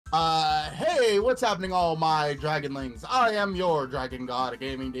Hey, what's happening, all my dragonlings? I am your dragon god of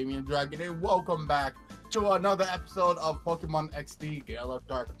gaming, DamianDragon, and welcome back to another episode of Pokemon XD Gale of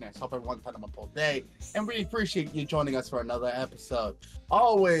Darkness. Hope everyone's had a wonderful day, and we appreciate you joining us for another episode.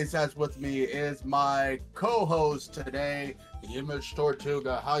 Always, as with me, is my co-host today,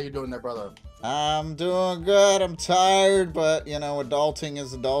 YmmijTortuga. How you doing there, brother? I'm doing good. I'm tired, but, you know, adulting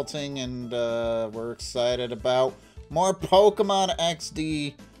is adulting, and we're excited about more Pokemon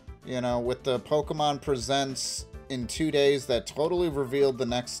XD. You know, with the Pokemon Presents in 2 days that totally revealed the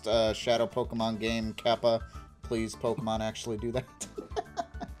next Shadow Pokemon game, Kappa. Please, Pokemon, actually do that.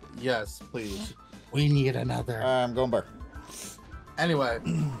 Yes, please. We need another. I'm going bar. Anyway,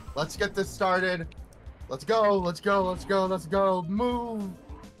 let's get this started. Let's go, let's go, let's go, let's go. Move.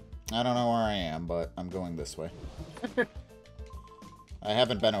 I don't know where I am, but I'm going this way. I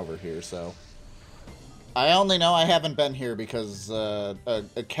haven't been over here, so... I only know I haven't been here because a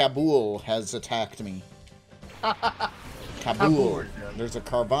Kabul has attacked me. Kabul. There's a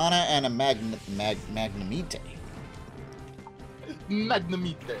Carvana and a Magnemite. Magnemite.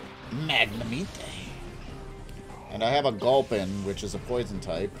 Magnemite. And I have a Gulpin, which is a poison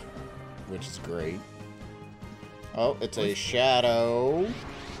type, which is great. Oh, it's a Shadow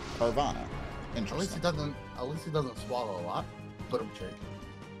Carvana. Interesting. At least he doesn't swallow a lot. Put him check.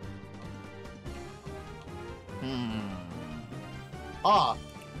 Ah,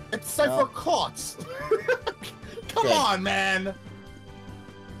 it's Cypher Clots. Come on, man.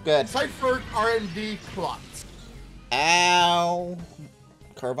 Good. Cypher R&D Clots. Ow.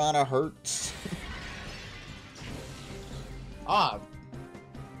 Carvana hurts. Ah,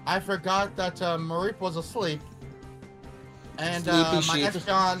 I forgot that Marip was asleep. And my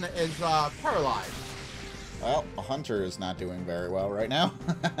Espeon is paralyzed. Well, Hunter is not doing very well right now.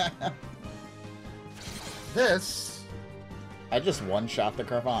 This... I just one-shot the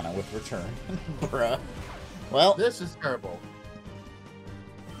Carvana with return. Bruh. Well... This is terrible.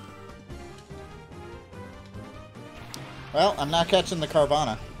 Well, I'm not catching the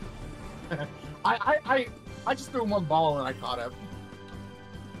Carvana. I just threw one ball and I caught him.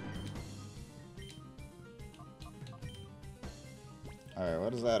 Alright,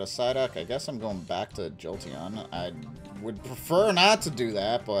 what is that? A Psyduck? I guess I'm going back to Jolteon. I would prefer not to do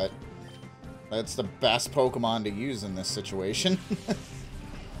that, but... that's the best Pokemon to use in this situation.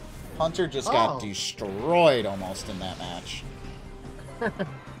 Hunter just got destroyed almost in that match.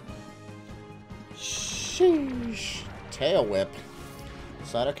 Sheesh. Tail Whip.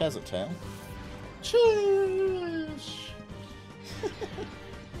 Psyduck has a tail? Sheesh.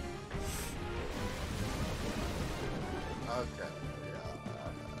 Okay.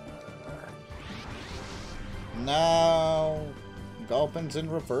 No. Gulpin's in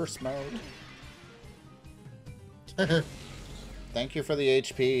reverse mode. Thank you for the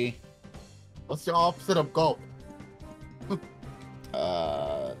HP. What's the opposite of gulp?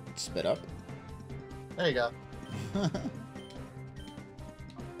 Spit up. There you go.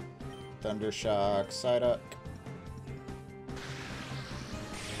 Thundershock, Psyduck.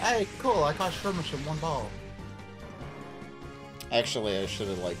 Hey, cool. I caught Skirmish in one ball. Actually, I should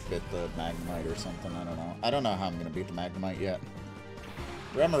have, like, bit the Magnemite or something. I don't know. I don't know how I'm going to beat the Magnemite yet.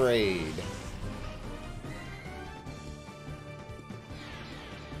 Remoraid.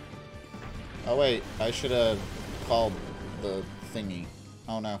 Oh, wait. I should have called the thingy.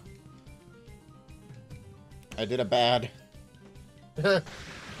 Oh, no. I did a bad.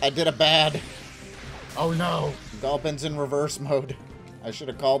 I did a bad. Oh, no. Gulpin's in reverse mode. I should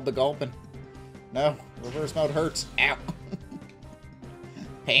have called the Gulpin. No. Reverse mode hurts. Ow.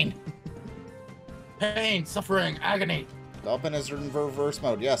 Pain. Pain, suffering, agony. Gulpin is in reverse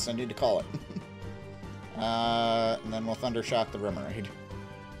mode. Yes, I need to call it. And then we'll Thundershock the Remoraid.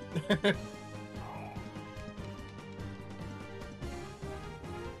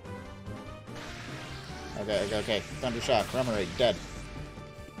 Okay. Thundershock, Remoraid, dead.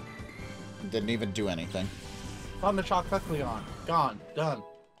 Didn't even do anything. Thundershock quickly on. Gone. Done.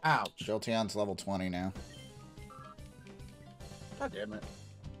 Ouch. Jolteon's level 20 now. God damn it.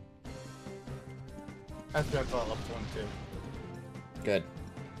 That's got level 22. Good.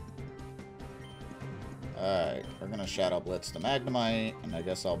 Alright, we're gonna Shadow Blitz the Magnemite, and I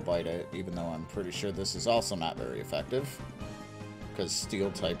guess I'll bite it, even though I'm pretty sure this is also not very effective. Because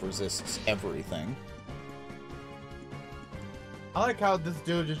Steel-type resists everything. I like how this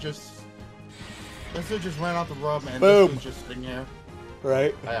dude is just... This dude just ran out the room and boom. This dude's just sitting here.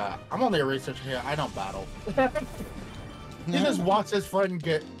 Right. I'm only a researcher here. I don't battle. He just watched his friend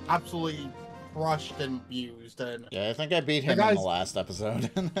get absolutely crushed and abused. And yeah, I think I beat him in the last episode.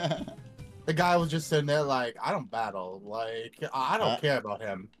 The guy was just sitting there like, I don't battle. Like, I don't care about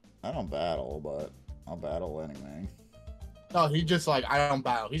him. I don't battle, but I'll battle anyway. No, he just like, I don't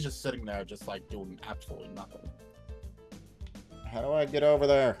battle. He's just sitting there, just like doing absolutely nothing. How do I get over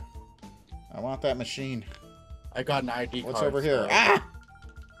there? I want that machine. I got an ID card. What's over here? So... Ah!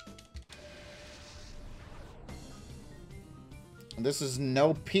 This is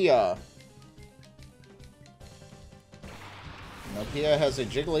Nopia. Nopia has a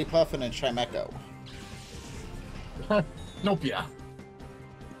Jigglypuff and a Chimecho. Nopia.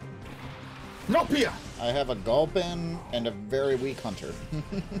 Nopia! I have a Gulpin and a very weak Hunter.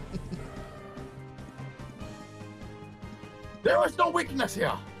 There is no weakness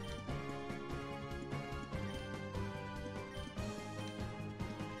here!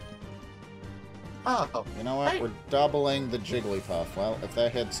 Oh. You know what? Hey. We're doubling the Jigglypuff. Well, if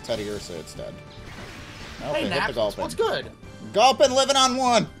that hits Teddiursa, it's dead. Okay, Hey, hit the Naps, Gulpin. what's good? Gulpin living on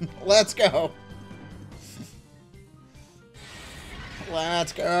one! Let's go!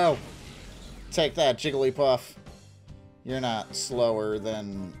 Let's go! Take that, Jigglypuff. You're not slower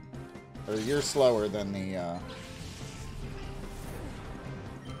than... Or you're slower than the,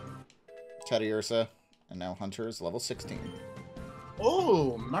 Teddiursa. And now Hunter is level 16.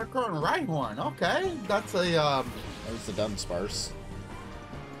 Oh, Marco and Rhyhorn. Okay, that's a, There's the Dunsparce.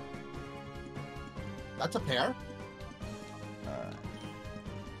 that's a pair. Alright.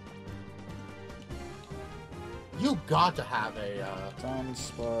 You got to have a,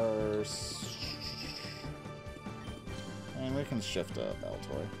 Dunsparce. And we can shift a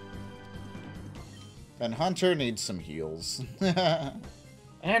Baltoy. Then Hunter needs some heals.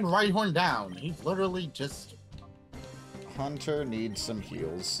 and Rhyhorn down. He's literally just... Hunter needs some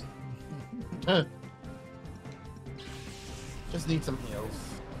heals. just need some heals.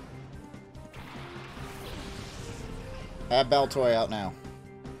 Have Baltoy out now.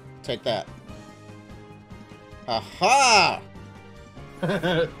 Take that. Aha!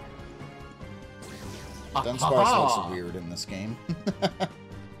 Dunsparce looks weird in this game.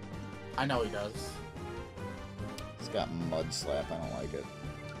 I know he does. It's got Mud Slap. I don't like it.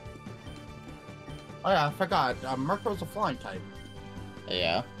 Oh yeah, I forgot. Murkow's a flying type.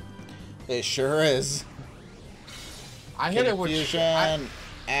 Yeah. It sure is. I hit it with Confusion.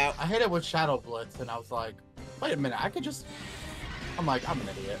 Ow. I hit it with Shadow Blitz, and I was like, wait a minute, I could just... I'm like, I'm an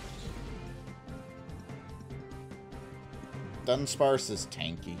idiot. Dunsparce is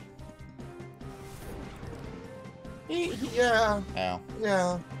tanky. Yeah. Ow.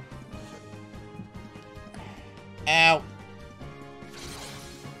 Yeah. Ow.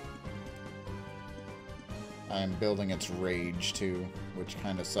 I am building its rage, too, which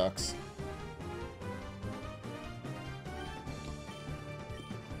kind of sucks.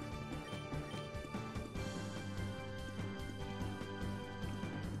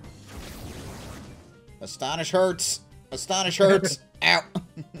 Astonish hurts! Astonish hurts! Ow!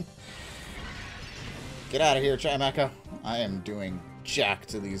 Get out of here, Chimecho. I am doing jack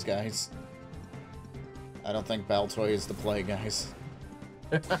to these guys. I don't think Baltoy is the play, guys.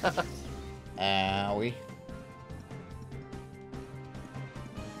 Owie.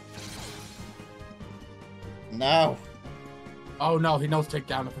 No. Oh no, he knows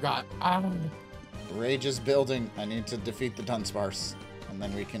takedown. I forgot. The rage is building. I need to defeat the Dunsparce, and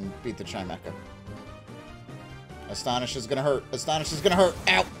then we can beat the Chimecho. Astonish is gonna hurt. Astonish is gonna hurt.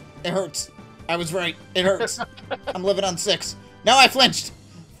 Ow! It hurts. I was right. It hurts. I'm living on 6. No, I flinched.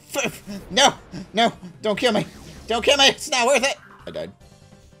 No, no, don't kill me. Don't kill me. It's not worth it. I died.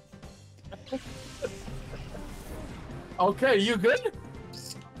 Okay, you good?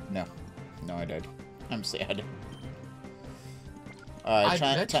 No, no, I died. I'm sad. All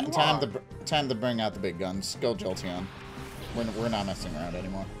right, time to bring out the big guns. Go, Jolteon. We're not messing around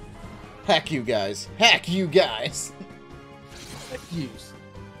anymore. Heck you guys. Heck you guys. Heck yous.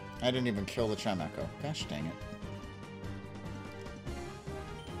 I didn't even kill the Chimecho. Gosh dang it.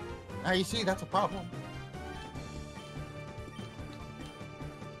 Now you see, that's a problem.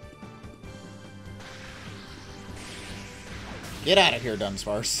 Get out of here,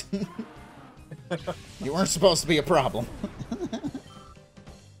 Dunsparce. You weren't supposed to be a problem.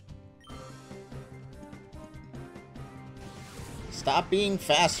 Stop being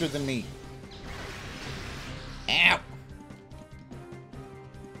faster than me. Ow.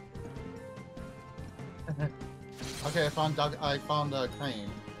 Okay, I found a crane.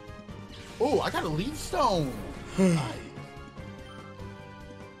 Oh, I got a leaf stone. Nice.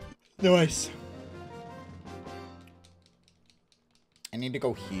 Nice. I need to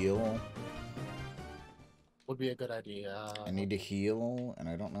go heal. Would be a good idea. I need to heal, and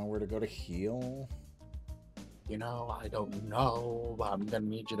I don't know where to go to heal. You know, I don't know, but I'm gonna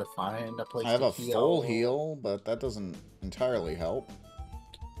need you to find a place I have to a full heal, but that doesn't entirely help.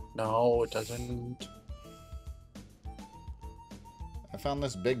 No, it doesn't. I found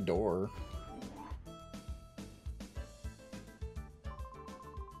this big door.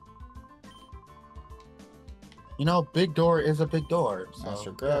 You know, big door is a big door. So,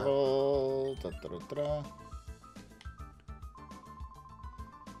 Master gravel. Da, da, da, da.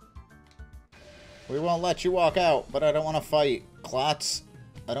 We won't let you walk out, but I don't want to fight Clots.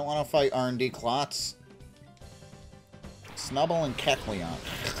 I don't want to fight R&D Clots. Snubble and Kecleon.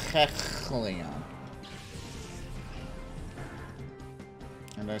 Kecleon.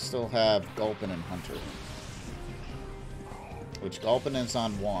 And I still have Gulpin and Hunter. Which Gulpin is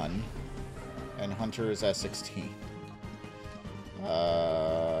on 1. And Hunter is at 16.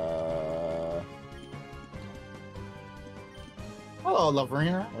 Hello,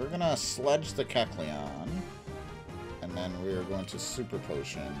 Laverina. We're gonna sledge the Kecleon. And then we are going to Super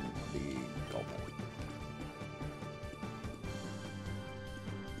Potion the Gulpin.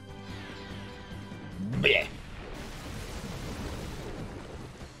 Blech.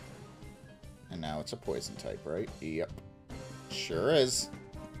 And now it's a poison type, right? Yep. Sure is.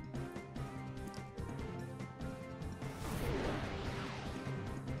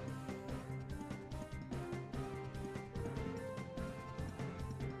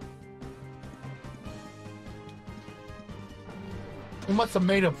 You must have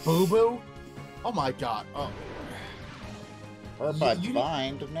made a boo-boo? Oh my god. Oh. Or by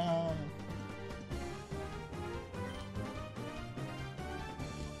bind, no.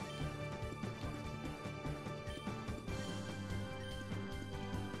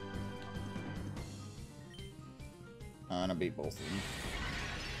 I'm gonna beat both of them.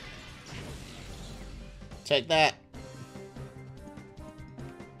 Take that.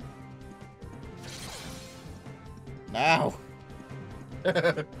 No.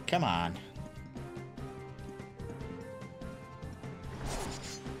 Come on.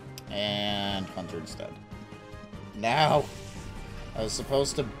 And Hunter instead. No! I was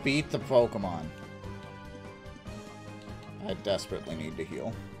supposed to beat the Pokemon. I desperately need to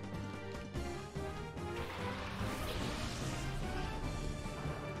heal.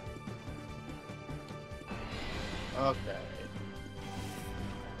 Okay.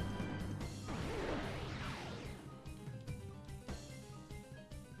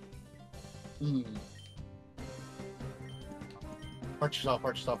 Hurt yourself,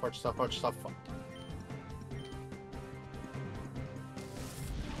 hurt yourself, hurt yourself, hurt yourself.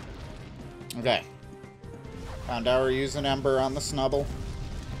 Okay. Found out we're using Ember on the Snubble.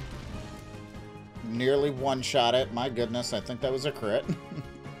 Nearly one-shot it. My goodness, I think that was a crit.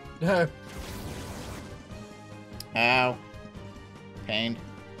 Ow. Pain.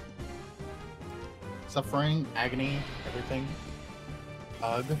 Suffering, agony, everything.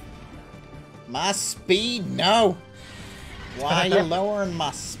 Ugh. My speed? No. Why are you lowering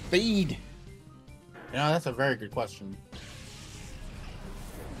my speed? You know, that's a very good question.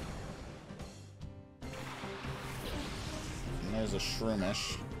 And there's a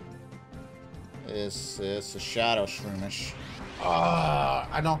Shroomish. It's a Shadow Shroomish.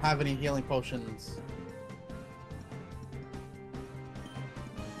 I don't have any healing potions.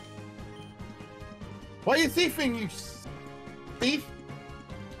 Why are you thieving, you thief?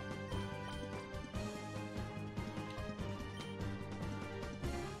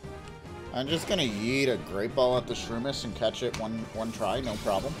 I'm just gonna yeet a Great Ball at the Shroomish and catch it one try, no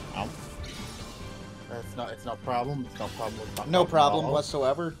problem. Ow. It's no problem. It's no problem. No problem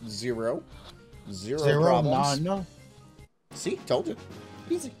whatsoever. Zero problems. No. See, told you.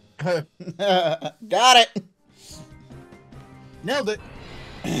 Easy. Got it. Nailed it.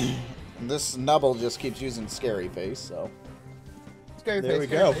 This Snubble just keeps using Scary Face, so. Scary there face, we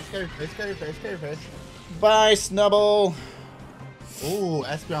scary go. Face, scary face, scary face, scary face. Bye, Snubble. Ooh,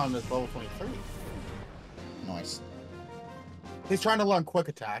 Espeon is level 23. Nice. He's trying to learn Quick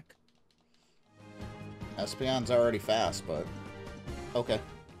Attack. Espeon's already fast, but okay.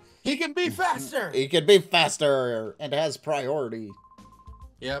 He can be faster! He can be faster and has priority.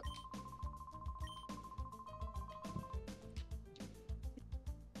 Yep.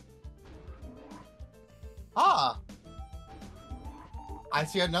 Ah! I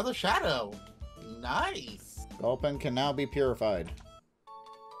see another shadow. Nice. Gulpin can now be purified.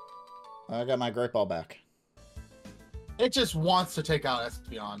 I got my Great Ball back. It just wants to take out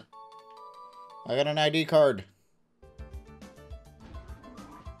Espeon. I got an ID card.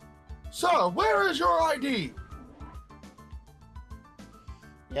 Sir, where is your ID?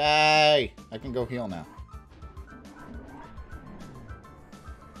 Yay! I can go heal now.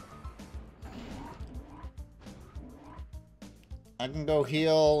 I can go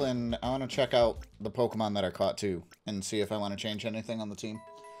heal, and I want to check out the Pokemon that I caught too, and see if I want to change anything on the team.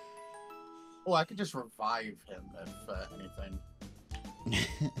 Oh, I could just revive him if anything.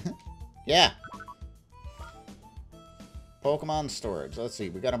 Yeah. Pokemon storage. Let's see.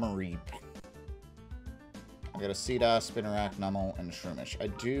 We got a Mareep. I got a Seedos, Spinarak, Numel, and Shroomish. I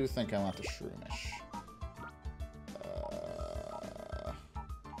do think I want the Shroomish.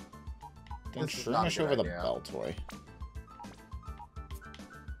 I think Shroomish over the Beltoy.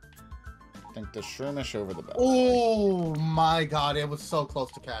 I think the Shroomish over the Beltoy. Oh my god, it was so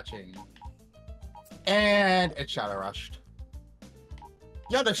close to catching. And it Shadow Rushed.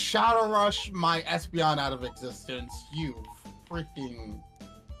 You had to Shadow Rush my Espeon out of existence. You freaking...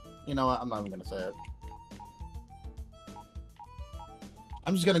 You know what? I'm not even gonna say it.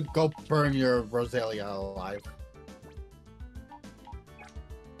 I'm just gonna go burn your Roselia alive.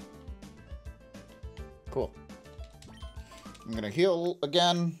 Cool. I'm gonna heal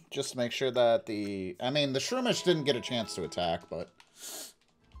again, just to make sure that the... I mean, the Shroomish didn't get a chance to attack, but...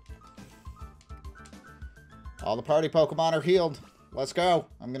 all the party Pokemon are healed. Let's go.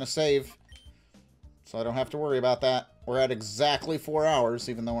 I'm gonna save. So I don't have to worry about that. We're at exactly 4 hours,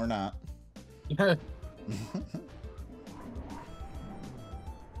 even though we're not.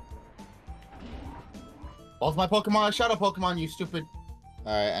 Both my Pokemon are Shadow Pokemon, you stupid...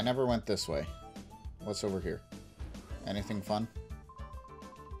 Alright, I never went this way. What's over here? Anything fun?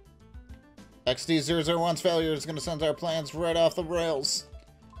 XD001's failure is going to send our plans right off the rails.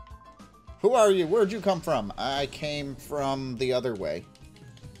 Who are you? Where'd you come from? I came from the other way.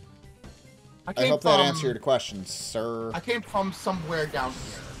 I hope that answered your question, sir. I came from somewhere down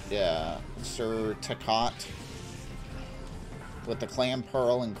here. Yeah, Sir Takot. With the Clam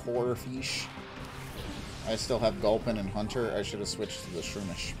Pearl and Corfish. I still have Gulpin and Hunter. I should have switched to the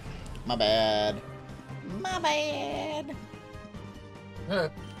Shroomish. My bad. My bad.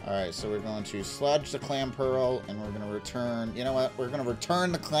 Alright, so we're going to sludge the Clam Pearl, and we're going to return... You know what? We're going to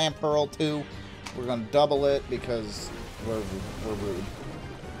return the Clam Pearl, too. We're going to double it, because we're rude.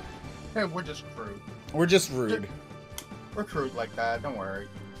 Hey, we're just crude. We're just rude. We're crude like that, don't worry.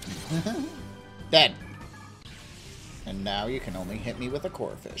 Dead. And now you can only hit me with a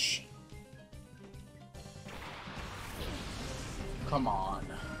Corfish. Come on.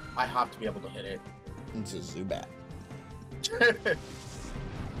 I have to be able to hit it. It's a Zubat.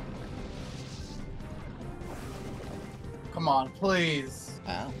 Come on, please.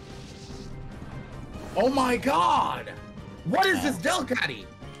 Ow. Oh my god! What is this Delcatty?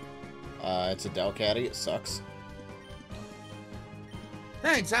 It's a Delcatty. It sucks.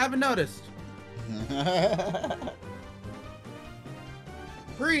 Thanks, I haven't noticed.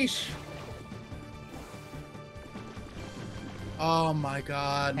 Preach. Oh my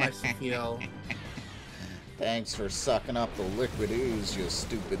god, my Sophia. Thanks for sucking up the liquid ooze, you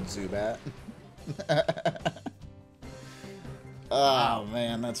stupid Zubat. Oh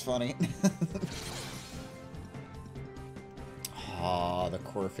man, that's funny. Oh, the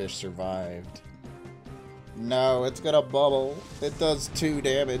Corfish survived. No, it's gonna bubble. It does 2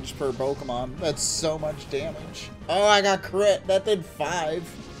 damage per Pokemon. That's so much damage. Oh, I got crit. That did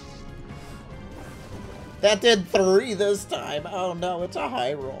 5. That did 3 this time. Oh no, it's a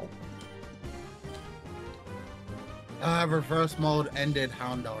high roll. Reverse mode ended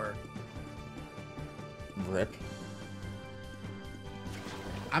Houndour. Rip.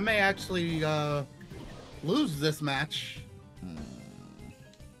 I may actually lose this match.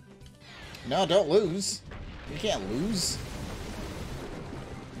 No, don't lose. You can't lose.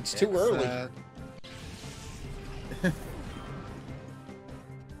 It's too early.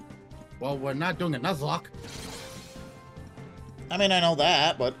 Well, we're not doing a Nuzlocke. I mean, I know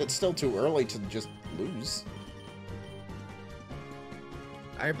that, but it's still too early to just lose.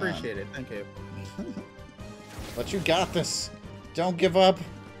 I appreciate it. Thank you. But you got this. Don't give up.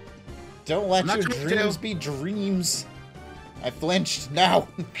 Don't let your dreams be dreams. I flinched. Now.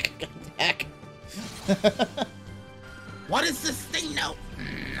 Heck. What is this thing now?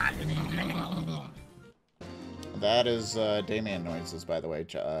 That is Damian noises, by the way.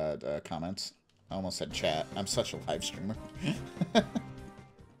 Comments. I almost said chat. I'm such a live streamer.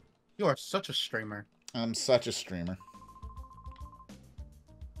 You are such a streamer. I'm such a streamer.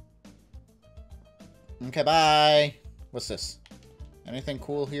 Okay, bye. What's this? Anything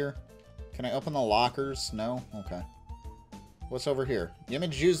cool here? Can I open the lockers? No? Okay. What's over here?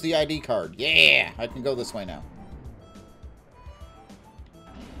 Ymmij used the ID card. Yeah! I can go this way now.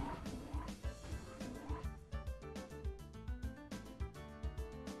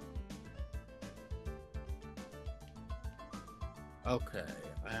 Okay.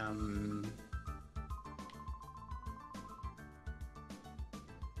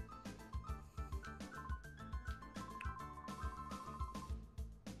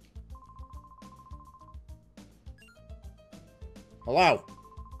 Hello.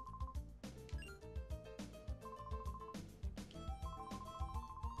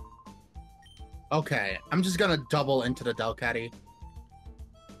 Okay, I'm just gonna double into the Delcatty.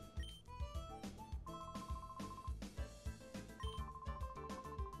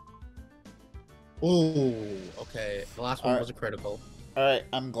 Ooh, okay. The last one was a critical. All right,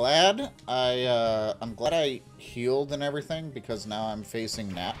 I'm glad I healed and everything because now I'm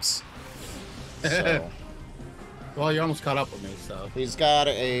facing Naps. So well, you almost caught up with me, so. He's got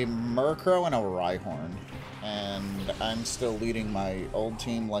a Murkrow and a Rhyhorn, and I'm still leading my old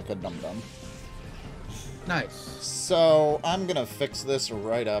team like a dum-dum. Nice. So I'm gonna fix this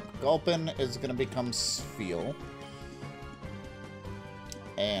right up. Gulpin is gonna become Spheal.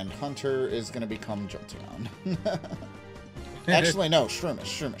 And Hunter is going to become Jolteon. Actually, no,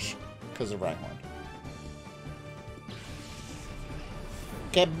 Shroomish, because of Rhyhorn.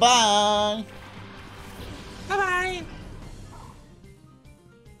 Okay, bye! Bye-bye!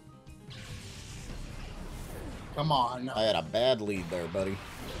 Come on. I had a bad lead there, buddy.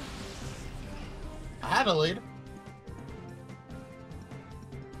 I had a lead.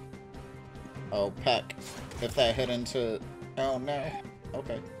 Oh, Peck. If that hit into... Oh, no.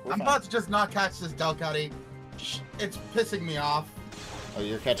 Okay, I'm fine. about to just not catch this Delcatty. It's pissing me off. Oh,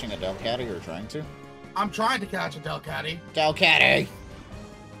 you're catching a Delcatty or trying to? I'm trying to catch a Delcatty. Delcatty!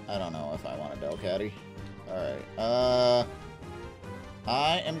 I don't know if I want a Delcatty. Alright,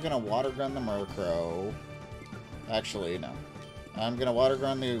 I am gonna Water Gun the Murkrow. Actually, no. I'm gonna Water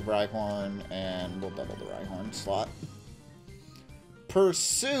Gun the Rhyhorn, and we'll double the Rhyhorn slot.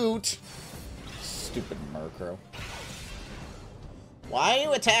 Pursuit! Stupid Murkrow. Why are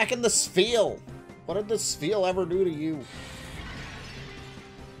you attacking the Spheal? What did the Spheal ever do to you?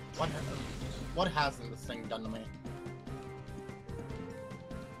 What hasn't this thing done to me?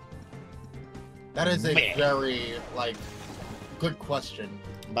 That is a very, like, good question.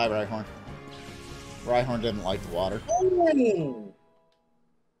 Bye, Rhyhorn. Rhyhorn didn't like the water. Ooh.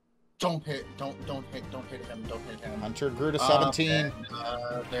 Don't hit him, don't hit him. Hunter grew to 17.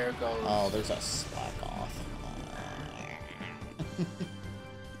 There goes. Oh, there's a slack off.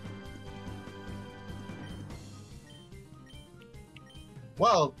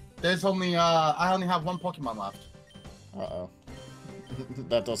 Well, there's only, I only have one Pokemon left. Uh-oh.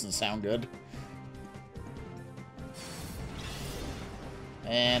 That doesn't sound good.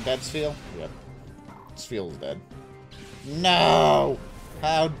 And dead Spheal? Yep. Spheal's dead. No!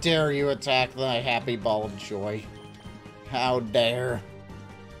 How dare you attack the happy ball of joy? How dare.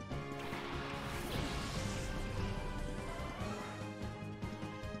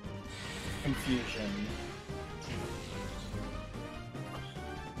 Confusion.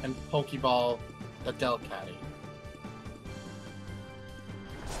 And Pokeball the Delcatty.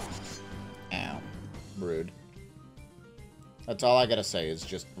 Ow. Rude. That's all I gotta say is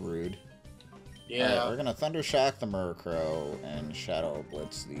just rude. Yeah. Alright, we're gonna Thunder Shock the Murkrow and Shadow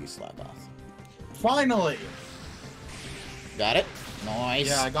Blitz the Slakoth. Finally! Got it? Nice.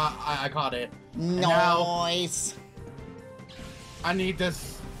 Yeah, I caught it. Nice. I need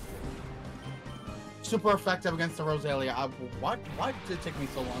this super effective against the Rosalia. Why did it take me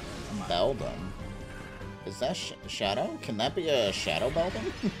so long? Beldum. Is that Shadow? Can that be a Shadow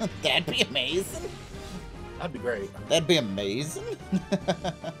Beldum? That'd be amazing. That'd be great. That'd be amazing.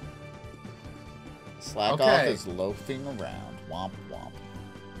 Slakoth Okay. is loafing around. Womp womp.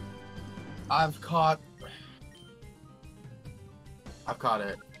 I've caught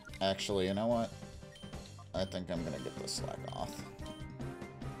it. Actually, you know what? I think I'm gonna get the Slakoth.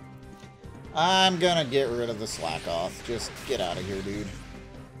 I'm gonna get rid of the Slakoth. Just get out of here, dude.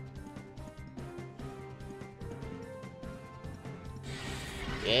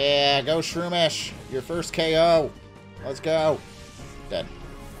 Yeah, go Shroomish. Your first KO. Let's go. Dead.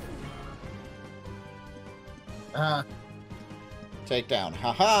 Takedown.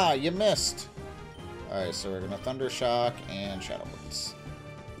 Haha, you missed. Alright, so we're gonna Thunder Shock and Shadow Blitz.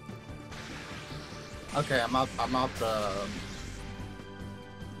 Okay, I'm out the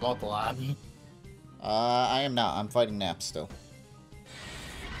lab. I am not. I'm fighting Nap still.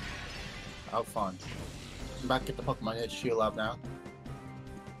 Oh, fun. I'm about to get the Pokemon hit Shield up now.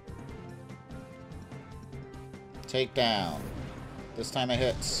 Takedown. This time it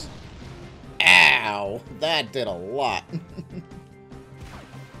hits. Ow! That did a lot.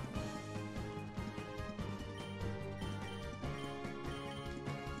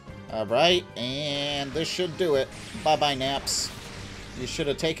 Alright, and this should do it. Bye-bye, Naps. You should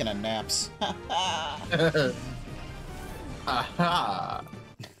have taken a Naps. Aha! Aha!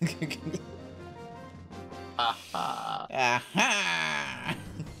 Aha!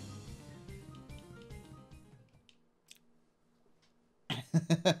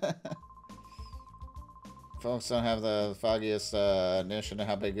 Folks don't have the foggiest notion of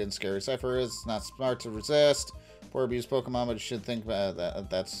how big and scary Cypher is. It's not smart to resist. Poor abused Pokemon, but you should think about that.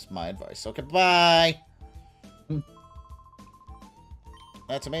 That's my advice. Okay, bye!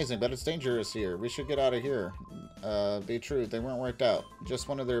 That's amazing, but it's dangerous here. We should get out of here. Be true, they weren't worked out. Just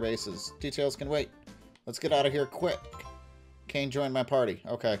one of their bases. Details can wait. Let's get out of here quick. Kane joined my party.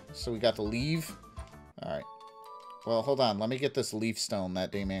 Okay, so we got to leave. Alright. Well, hold on. Let me get this leaf stone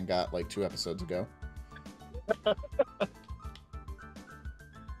that Damian got like 2 episodes ago.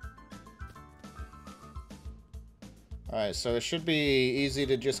 Alright, so it should be easy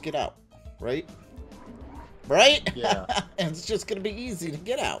to just get out, right? Right? Yeah. And it's just gonna be easy to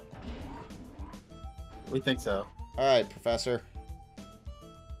get out. We think so. Alright, Professor.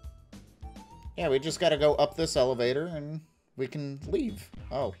 Yeah, we just gotta go up this elevator and we can leave.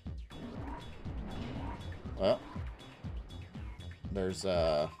 Oh. Well. There's,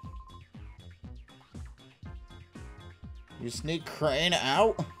 You sneak Crane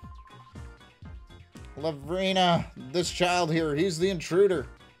out? Lavrina, this child here, he's the intruder.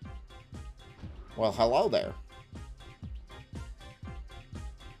 Well, hello there.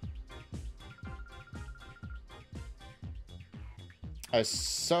 I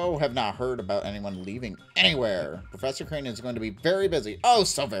so have not heard about anyone leaving anywhere. Professor Crane is going to be very busy. Oh,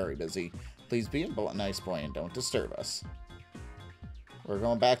 so very busy. Please be a nice boy and don't disturb us. We're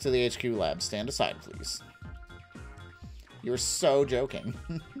going back to the HQ lab. Stand aside, please. You're so joking.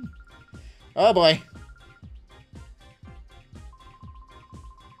 Oh, boy.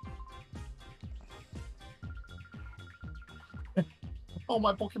 Oh,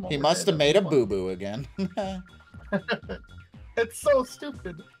 my Pokemon. He must have made a boo-boo again. It's so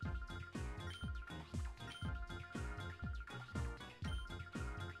stupid.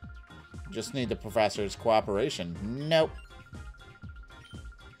 Just need the professor's cooperation. Nope.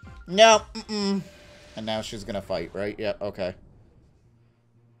 Nope. Mm-mm. And now she's gonna fight, right? Yep, okay.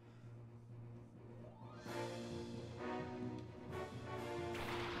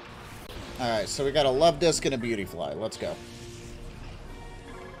 Alright, so we got a Love Disc and a Beauty Fly. Let's go.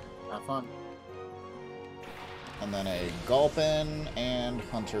 Have fun. And then a Gulpin and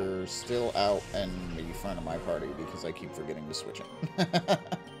Hunter still out in the front of my party because I keep forgetting to switch it.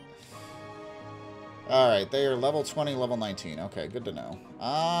 Alright, they are level 20, level 19. Okay, good to know.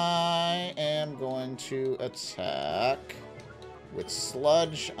 I am going to attack with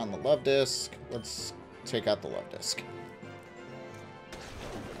Sludge on the Love Disc. Let's take out the Love Disc.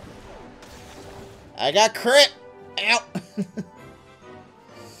 I got crit! Ow!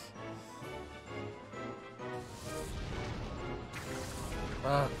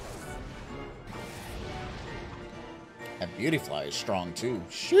 That Beauty Fly is strong too.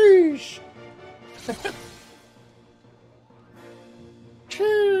 Sheesh!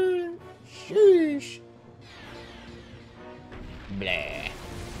 Sheesh! Blah.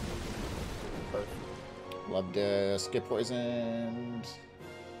 Love Disc. Get poisoned.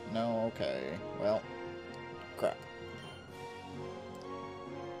 No, okay. Well, crap.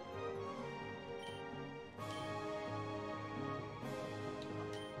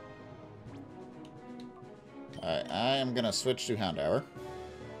 Alright, I am gonna switch to Houndour.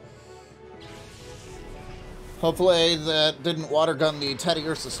 Hopefully that didn't water gun the Teddy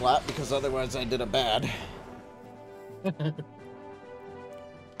Ursa slap, because otherwise I did a bad.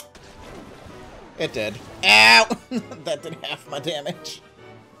 It did. Ow! That did half my damage.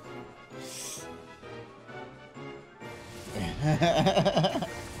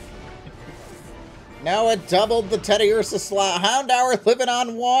 Now it doubled the Teddy Ursa slap. Houndour living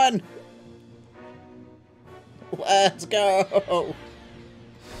on 1! Let's go!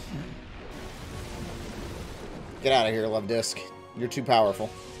 Get out of here, Love Disc. You're too powerful.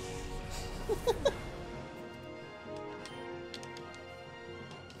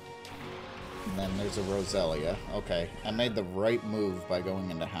 And then there's a Roselia. Okay, I made the right move by going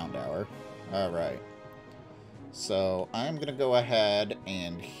into Houndour. Alright. So, I'm gonna go ahead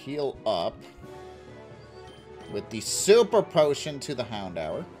and heal up with the Super Potion to the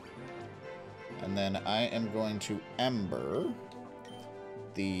Houndour. And then I am going to Ember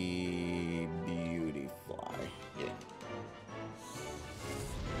the Beauty Fly. Yeah.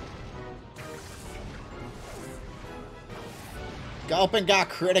 Gulpin got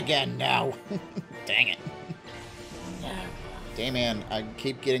crit again now. Dang it. Damian, I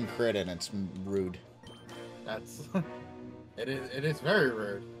keep getting crit and it's rude. That's... It is very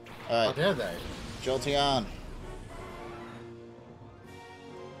rude. Alright. How dare they? Jolteon.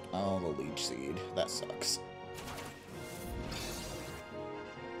 Oh, the Leech Seed. That sucks.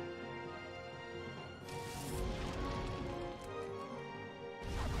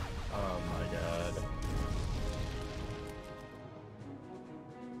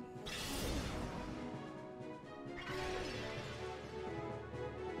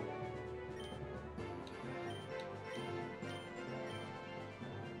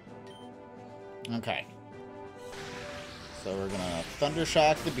 Okay. So we're gonna Thunder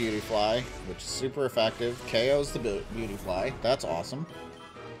Shock the Beautyfly, which is super effective. KOs the Beautyfly. That's awesome.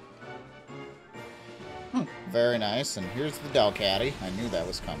 Very nice. And here's the Delcatty. I knew that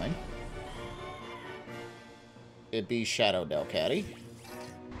was coming. It'd be Shadow Delcatty.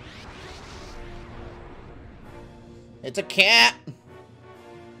 It's a cat!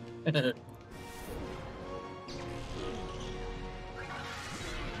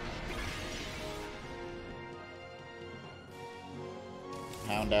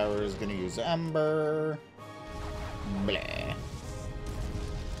 Houndour is gonna use Ember. Bleh.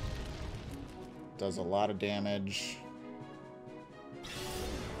 Does a lot of damage.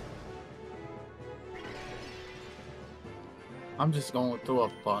 I'm just going through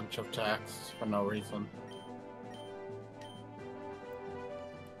a bunch of attacks for no reason.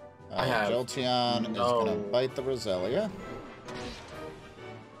 Jolteon is gonna bite the Roselia.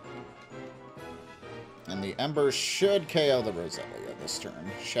 And the Ember should KO the Roselia this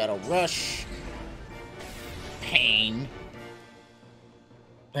turn. Shadow Rush. Pain.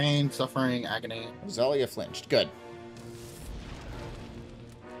 Pain, suffering, agony. Roselia flinched. Good.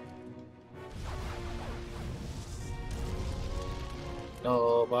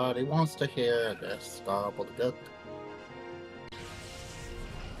 Nobody wants to hear this gobbledygook.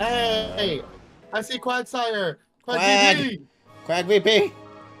 Hey! I see Quagsire! Quag! VP! Quag VP!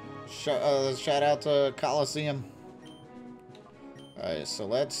 Shout out to Coliseum. Alright, so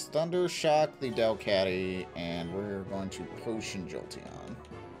let's Thunder Shock the Delcatty, and we're going to Potion Jolteon.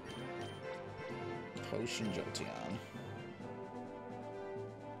 Potion Jolteon.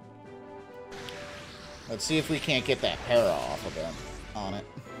 Let's see if we can't get that para off of it on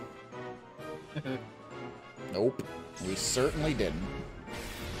it. Nope. We certainly didn't.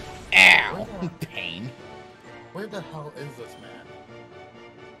 Ow! Pain. Where the hell is this man?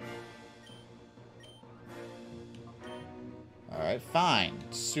 Alright, fine.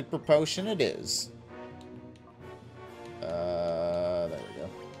 Super Potion it is. There we go.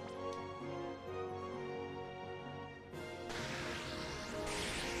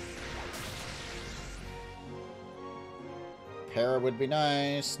 Para would be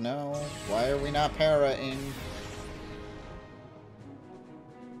nice. No. Why are we not para-ing?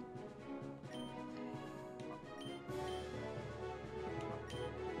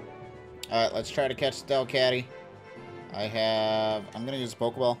 Alright, let's try to catch the Delcatty. I'm gonna use a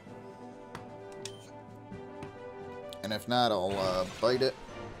Pokeball. And if not, I'll bite it.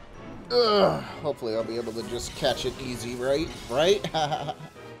 Ugh, hopefully I'll be able to just catch it easy, right? Right?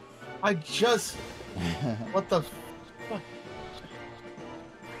 I just... What the... fuck?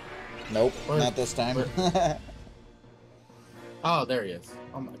 Nope, not this time. Oh, there he is.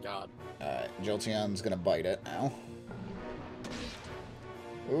 Oh my god. Alright, Jolteon's gonna bite it now.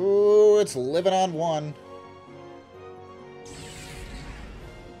 Ooh, it's living on one.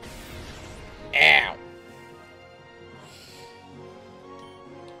 Ow!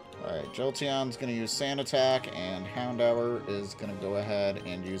 Alright, Jolteon's going to use Sand Attack, and Houndour is going to go ahead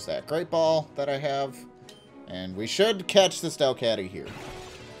and use that Great Ball that I have. And we should catch this Delcatty here.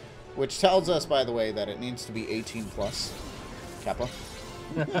 Which tells us, by the way, that it needs to be 18 plus. Kappa.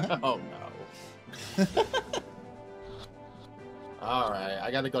 Oh no. Alright,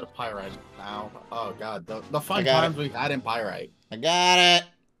 I gotta go to Pyrite now. Oh god, the fun times we had in Pyrite. I got it!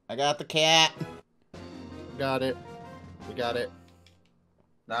 I got the cat. We got it. We got it.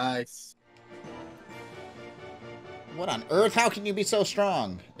 Nice. What on earth? How can you be so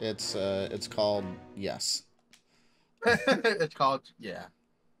strong? It's called yes. It's called yeah.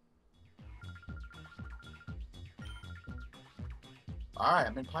 Alright,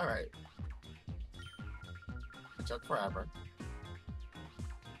 I'm in Pyrite. It took forever.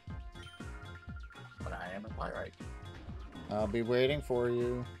 But I am in Pyrite. I'll be waiting for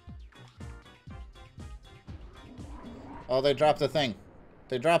you. Oh, they dropped a thing.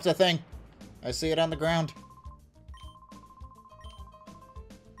 They dropped a thing. I see it on the ground.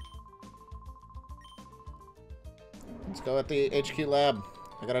 Let's go at the HQ lab.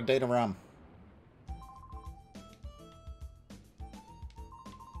 I got a data ROM.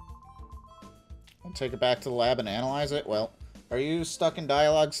 I'll take it back to the lab and analyze it. Well, are you stuck in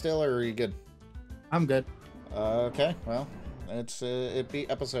dialogue still, or are you good? I'm good. Okay, well, it'd be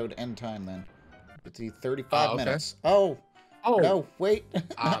episode end time then. It's 35 okay. minutes. Oh no, wait.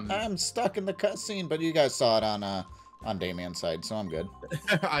 I'm stuck in the cutscene, but you guys saw it on Damian's side, so I'm good.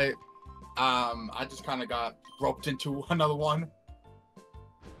 I just kind of got roped into another one.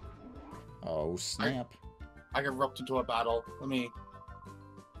 Oh snap! I got roped into a battle. Let me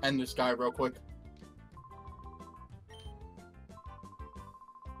end this guy real quick.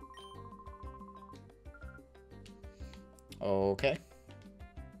 Okay.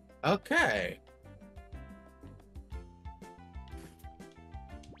 Okay.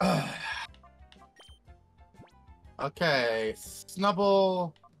 Okay,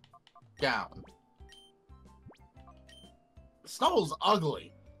 Snubble down. Snubble's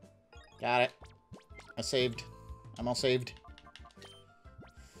ugly. Got it. I saved. I'm all saved.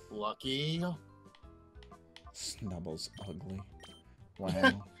 Lucky. Snubble's ugly.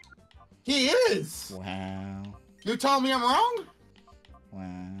 Wow. He is! Wow. You telling me I'm wrong?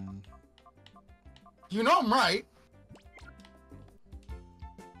 Wow. You know I'm right.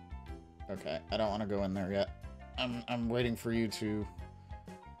 Okay, I don't want to go in there yet. I'm waiting for you to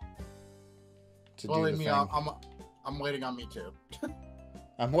do the thing. I'm waiting on me too.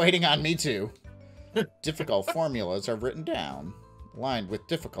 I'm waiting on me too. Difficult formulas are written down, lined with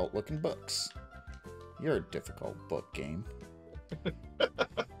difficult-looking books. You're a difficult book game.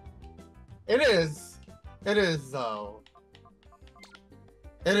 It is. It is though.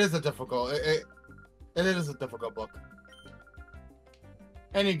 It is a difficult. It is a difficult book.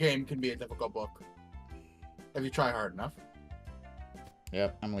 Any game can be a difficult book if you try hard enough.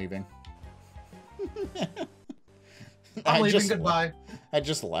 Yep, I'm leaving. I'm leaving. Goodbye. I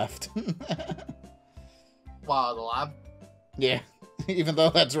just left. Wow, the lab. Yeah, even though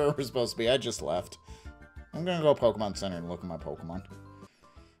that's where we're supposed to be, I just left. I'm gonna go Pokemon Center and look at my Pokemon.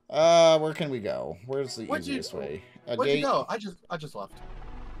 Where can we go? Where's the easiest way? Where'd you go? I just left.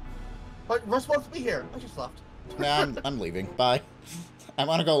 But we're supposed to be here. I just left. Nah, I'm leaving. Bye. I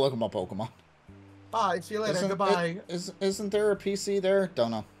want to go look at my Pokemon. Bye. See you later. Goodbye. Isn't there a PC there?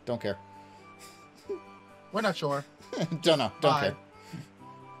 Don't know. Don't care. We're not sure. Don't know. Don't care.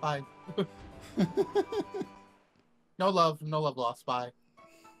 Bye. No love lost. Bye.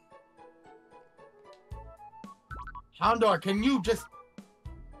 Houndor, can you just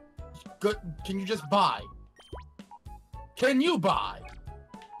buy? Can you buy?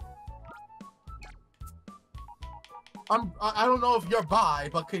 I don't know if you're buy,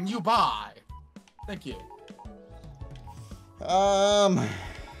 but can you buy? Thank you. I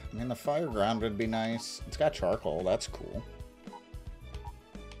mean, the fire ground would be nice. It's got charcoal. That's cool.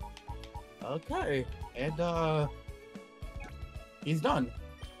 Okay, and he's done.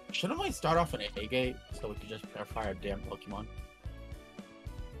 Shouldn't we start off an A gate so we can just purify our damn Pokemon?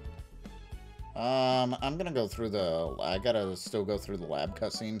 I'm gonna go through the. I gotta still go through the lab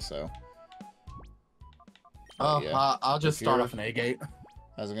cutscene, so. Oh, yeah. I'll just start off an A gate.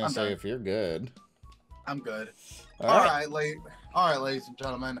 I was gonna say, if you're good. I'm good. All right, ladies and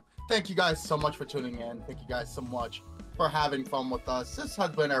gentlemen. Thank you guys so much for tuning in. Thank you guys so much for having fun with us. This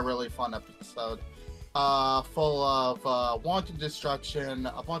has been a really fun episode. Full of wanted destruction,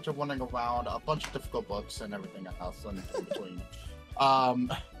 a bunch of running around, a bunch of difficult books, and everything else in between.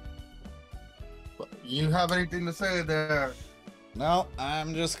 You have anything to say there? No,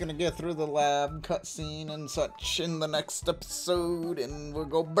 I'm just gonna get through the lab cutscene and such in the next episode, and we'll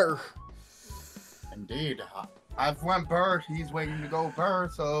go burr. Indeed. I've went burr, he's waiting to go burr,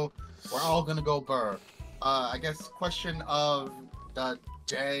 so we're all gonna go burr. I guess question of the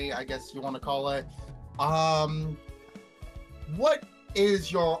day, I guess you want to call it. What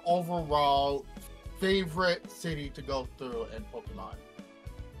is your overall favorite city to go through in Pokemon?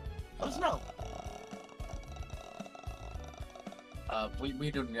 Let us know.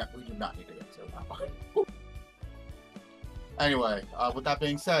 We do not need to get to that. Anyway, with that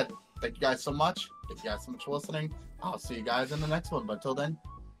being said, thank you guys so much. Thank you guys so much for listening. I'll see you guys in the next one. But until then,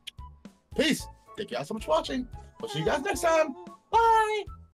 peace. Thank you guys so much for watching. We'll see you guys next time. Bye.